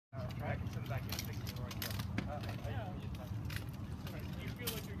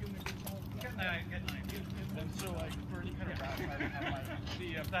So like for any kind of route, I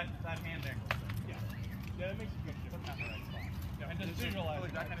have my that hand angle. Yeah. Yeah, that makes a good difference. Put that in the right spot. Yeah. And just visualize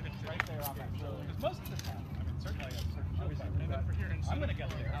that kind of thing right there on that shoulder. Because most of the time, I mean, certainly I have certain shield size. And then for here, I'm going to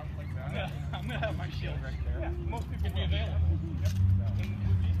get there. I'm going to have my shield right there. Yeah. Most people can be available. Yep. And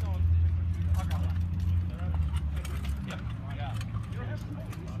with these going, I'll go. Yep. Yeah. You don't have to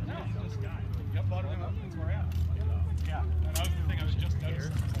know this guy. Yep. Bottom up. That's where I am. Yeah. And that was the thing I was just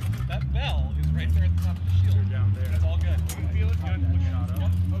noticing. That bell is right there at the top of the shield. You're down there. That's all good. You can feel it. You can look at it.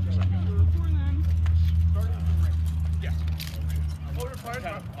 Yep. Okay. Before then, starting from right. Yeah. Oh, it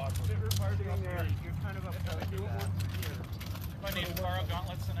requires being there. You're kind of up there. If I need to borrow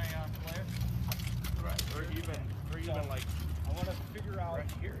gauntlets and a player. Right. Or even like. I want to figure out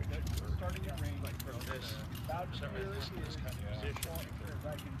right here that we're starting at range like from this. About here is kind of position.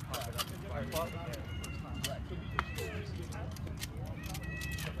 I can pop it up and fire. Right. So these are still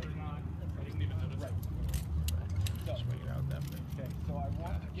they're not. I didn't even notice. Right. So, swing it out that way. Okay. So I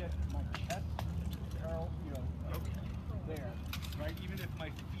want to get my chest, Carol, there. Right. Even if my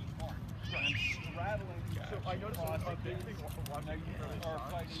feet aren't. Right. I'm straddling. So I noticed a big thing watching you are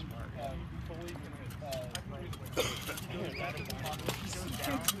fighting fully in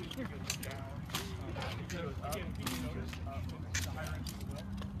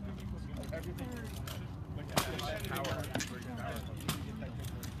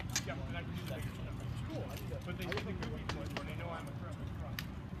but they think they're weak when they know I'm a threat.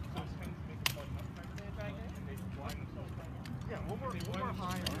 So it tends to make a button up kind of thing, and they blind themselves. Yeah, one more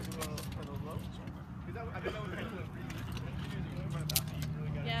high for the low. Because I think that was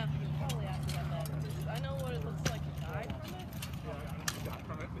yeah, probably after that. I know what it looks like to die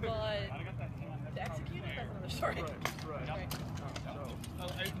from it, but to execute it, that's another story. Right.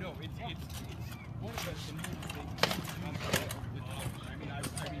 No, it's one of the new things. I mean,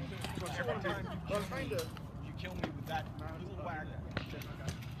 every time you kill me with that little whack,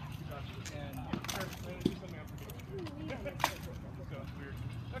 and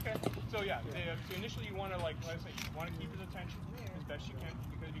okay, so yeah, so initially you want to, like I say, you want to keep his attention as best you can,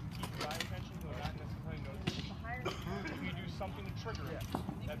 because you can keep your eye attention, so not necessarily notice. If you do something to trigger it,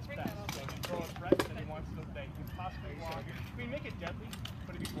 that's best. So if you throw a threat that he wants to, that he possibly block it. I mean, make it deadly,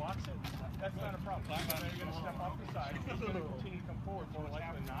 but if he blocks it, that's not a problem. You're going to step off the side, he's going to continue to come forward, more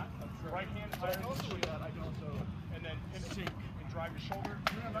likely than not. Right hand, I can also do that. I can also, and then and drive your shoulder.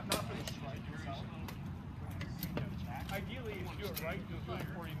 Not for the strike yourself. Ideally, if you do it right, you'll do it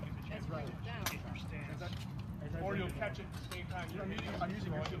before you can get the chance. Right. Or you'll catch it at the same time. I'm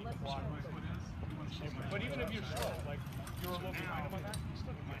using your shield to block. But even if you're slow, like you're a little behind him on that, you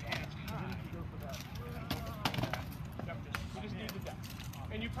still get my hands high. You just need the depth.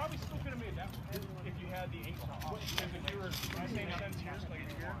 And you probably still could have made that if you had the ankle. Because if you were in the same sense here, like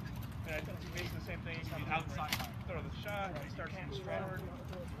here, and I think it's basically the same thing, you come outside, throw the shot, and start from straight.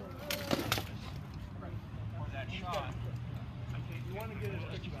 That shot. You want to get it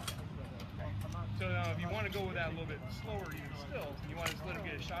a shot. So if you want to go with that a little bit slower, even still, you want to just let him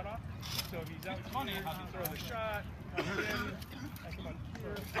get a shot off. So if he's out here, you throw the shot, comes in, I come on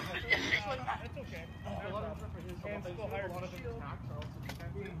here. It's okay. And still higher to the shield.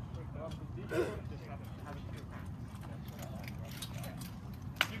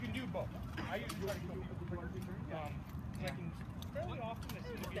 You can do both. I usually try to kill people quicker. Fairly often they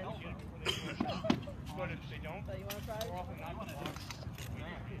seem to be able to get it before they do a shot. But if they don't, so you want to try more often not.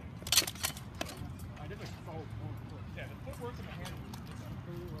 I did like solid foot. Yeah, the footwork and the hand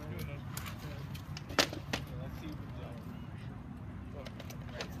doing those. Let's see what the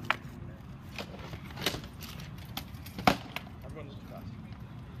I'm going a little fast.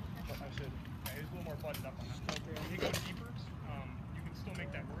 I should. Yeah, he's a little more buttoned up on that. If you go deeper, you can still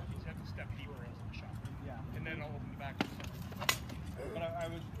make that work. You just have to step deeper into the shot. Yeah. And then I'll open the back. But I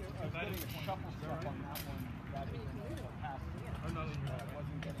was getting a shuffle stuff on that one rather than a pass. I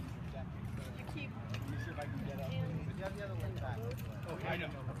wasn't getting the deck. You keep. Let me see if I can get up. But you have the other one back. Okay, I know.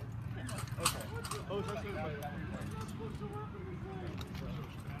 Okay. Oh, so I'm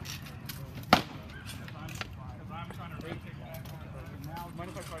trying to rotate that. Now, mind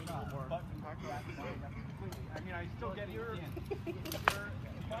if I try a little more? I mean, I still get your.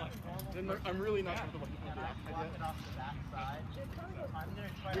 I'm really not sure what you can block it off the back side. I'm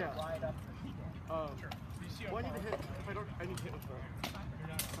going to try to ride up the sure. Well, I need to hit, if I don't, I need to hit with the,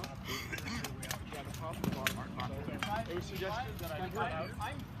 yeah, the top and the bottom aren't blocked. It was suggested that I put out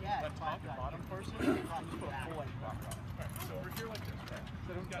the top and bottom portion and put a full-length block out. Alright, so we're here like this, right?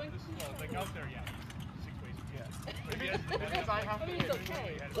 So I've got this, like out there, yeah. 6 ways. Yeah. Because I have to. it's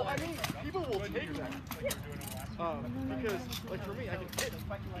okay. Well, I mean, people will take that. Because, like, for me, I can hit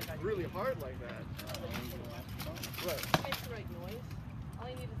really hard like that. Right. It makes the right noise. All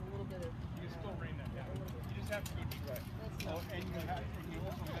you need is a little bit of. You can still rain that down. You just have to go deep. Right. That's not. And you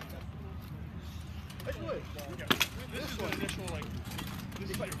also have that. Actually, This is the initial, like,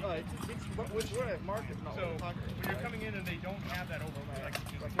 it's like, it's what I marked is not so what I'm talking when about. you're coming in and they don't have that overlay,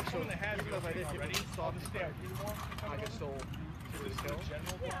 like, someone that has even if I didn't already, get I'll soft just stay out here more. I can still This is the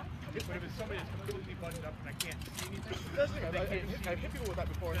general block. But if it's somebody that's completely buttoned up and I can't see anything, That's the thing, I've hit people with that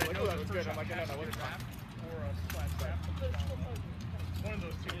before, and they're like, oh, that was good. I'm like, no, that wasn't fine. or a flat trap. But it's still fun. One of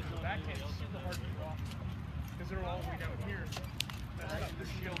those two. The backhand is super hard to get off because they're all the way down here. That's not the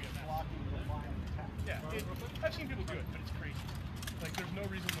shield blocking the line attack. Yeah, I've seen people do it, but it's crazy. Like, there's no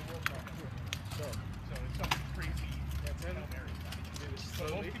reason in the world not to do it. So it's something crazy. That's in there. So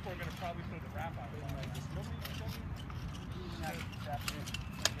most people are going to probably throw the wrap out of it.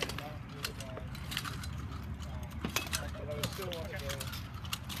 But I was still on the go.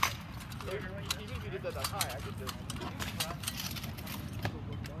 So even if you did that high, I could just.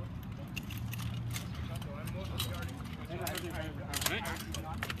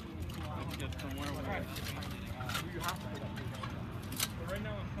 You have to put that. But right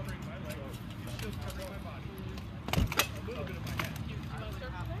now I'm covering my leg. I'm still covering my body. A little bit of my head.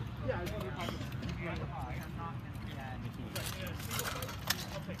 Yeah, I think you're talking.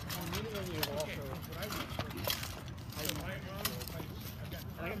 I'm leaning on you also.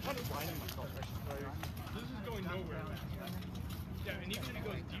 I'm kind of blinding myself. This is going nowhere. Yeah, and even if it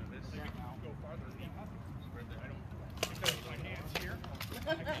goes deep, like it can go farther deep. I don't. Because my hands here,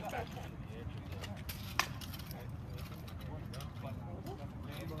 I can back.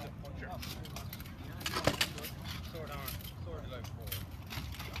 Sure. Sword on. Sword like forward.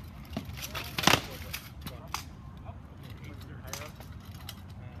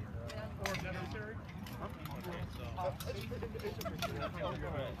 Or if necessary.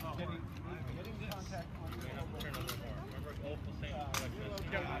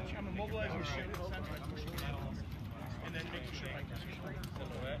 Yeah, I'm immobilizing shit in the center by pushing it out. And then making sure my knees are straight.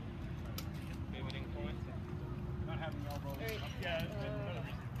 Silhouette. Pivoting point. Not having elbows. Yeah, another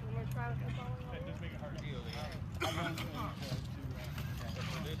reason. You want to try with the following? That does make it hard. I'm going to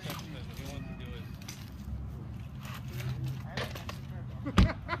this exercise, what he wants to do is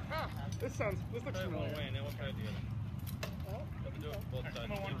This looks try one familiar. way and then we'll try the other. Do it both sides.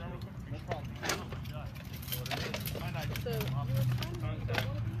 Come on, one real quick. No problem. So you were kind of one of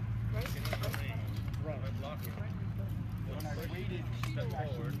these, right? Right. Blocking. When I waited, Step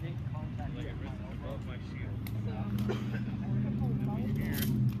forward. Like it wrist above my shield. Here.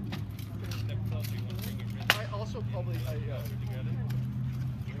 Step closer. You want to bring your wrist I also probably together.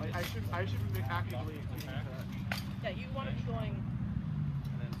 I should be actively doing that. Yeah, you want to be going.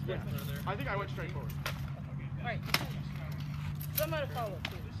 And then step further. I think I went straight forward. Right. So I might have followed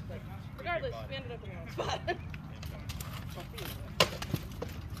too. But regardless, we ended up in the wrong spot.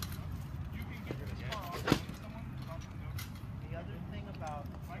 The other thing about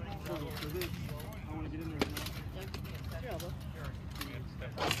For this, I want to get in there now. Yeah, but.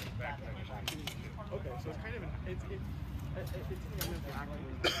 Step further back. Okay, so it's kind of it's something I'm going to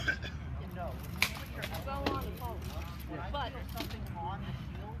actively. no, So I want to follow. But something on the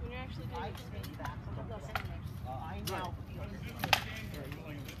shield, when you're actually doing I it, can make that. less damage. I now feel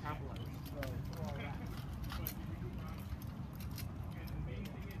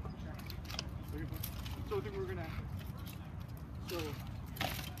So I think we're gonna. So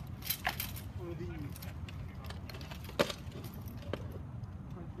for the.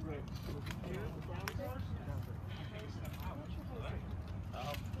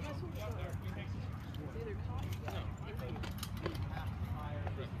 Either caught.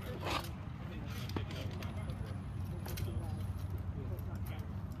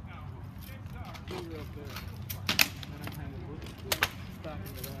 Finger up there. And I kind of back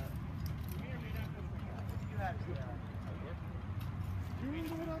into that. Do you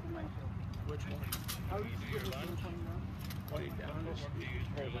remember what happened there? Which one? How did you get this first one now? Hold it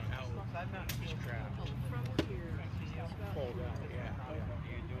out. Just grab. From here, Hold out. Yeah.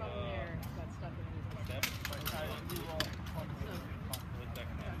 You do from there, got stuck in the step. What's that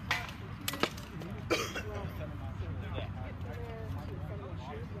count?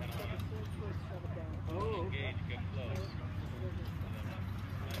 Oh. Engage, get close.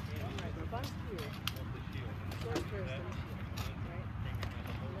 Bunch here, short burst and shield, right?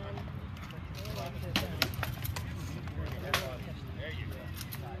 And then launch it down. There you go.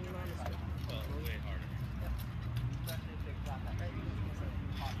 Well, way harder.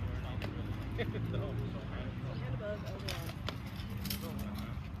 No.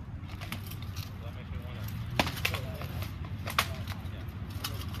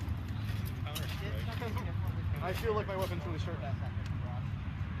 feel like my weapon's really sharp now.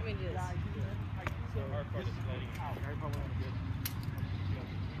 I mean, it is. So our part is letting it out. I probably want to get.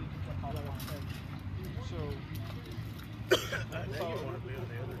 So. Then you want to be on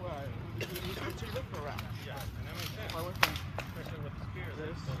the other. Right. So you look for a wrap. Yeah, and that makes sense. I went from Especially with the spear.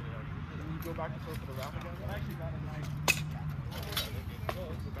 this, That's totally like, and then you go back to throw for the wrap again. I actually got a nice.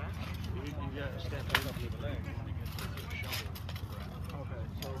 the back. You got to step right up to the leg. You get to the shovel. Okay,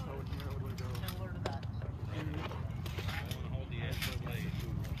 so if I would go. Similar to that. I want to hold the edge of the blade.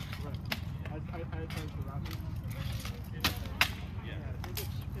 Right. I tried to wrap it. Yeah.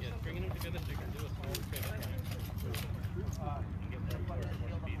 Yeah, bringing them together so you can do a small straight up. And get that more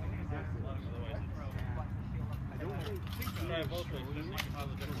speed. Otherwise, I don't know. try both ways. Then you can tell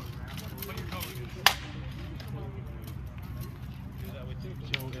the difference. Do that way too.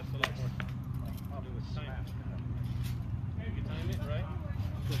 So that's a lot more to do with time. You can time it, right?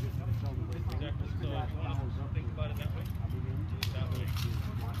 Exactly. So if you want to think about it that way, do it that way.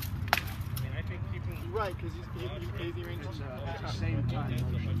 I mean, I think keeping Right, because he's easy range. at the same time.